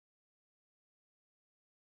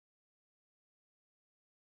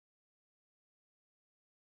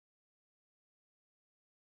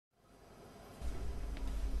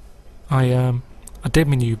I did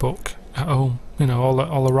my new book at home, you know,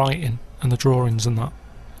 all the writing and the drawings and that,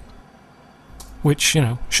 which, you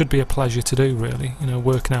know, should be a pleasure to do really, you know,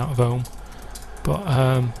 working out of home, but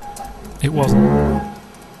it wasn't.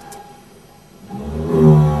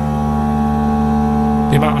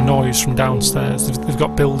 The amount of noise from downstairs, they've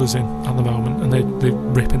got builders in at the moment, and they're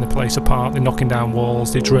ripping the place apart, they're knocking down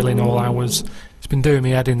walls, they're drilling all hours. It's been doing me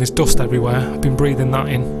head in, there's dust everywhere, I've been breathing that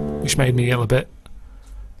in, which made me ill a bit.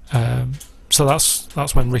 So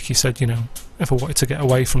that's when Ricky said, you know, if I wanted to get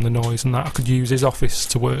away from the noise and that, I could use his office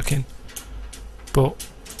to work in. But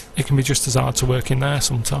it can be just as hard to work in there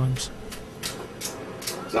sometimes.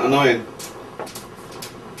 Is that annoying?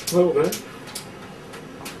 A little bit.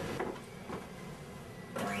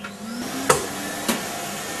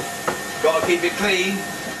 Gotta keep it clean.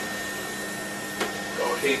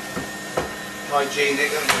 Gotta keep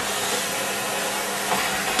hygienic, haven't you?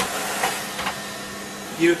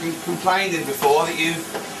 You've been complaining before that you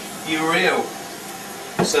were ill.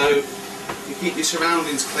 So you keep your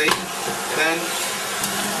surroundings clean, then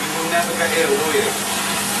you will never get ill, will you?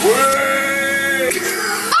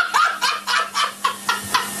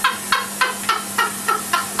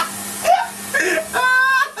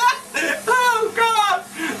 Oh God!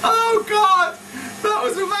 Oh God! That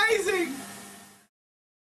was amazing!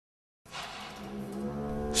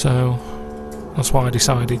 So that's why I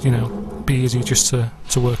decided, you know, it'd be easier just to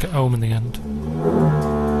work at home in the end.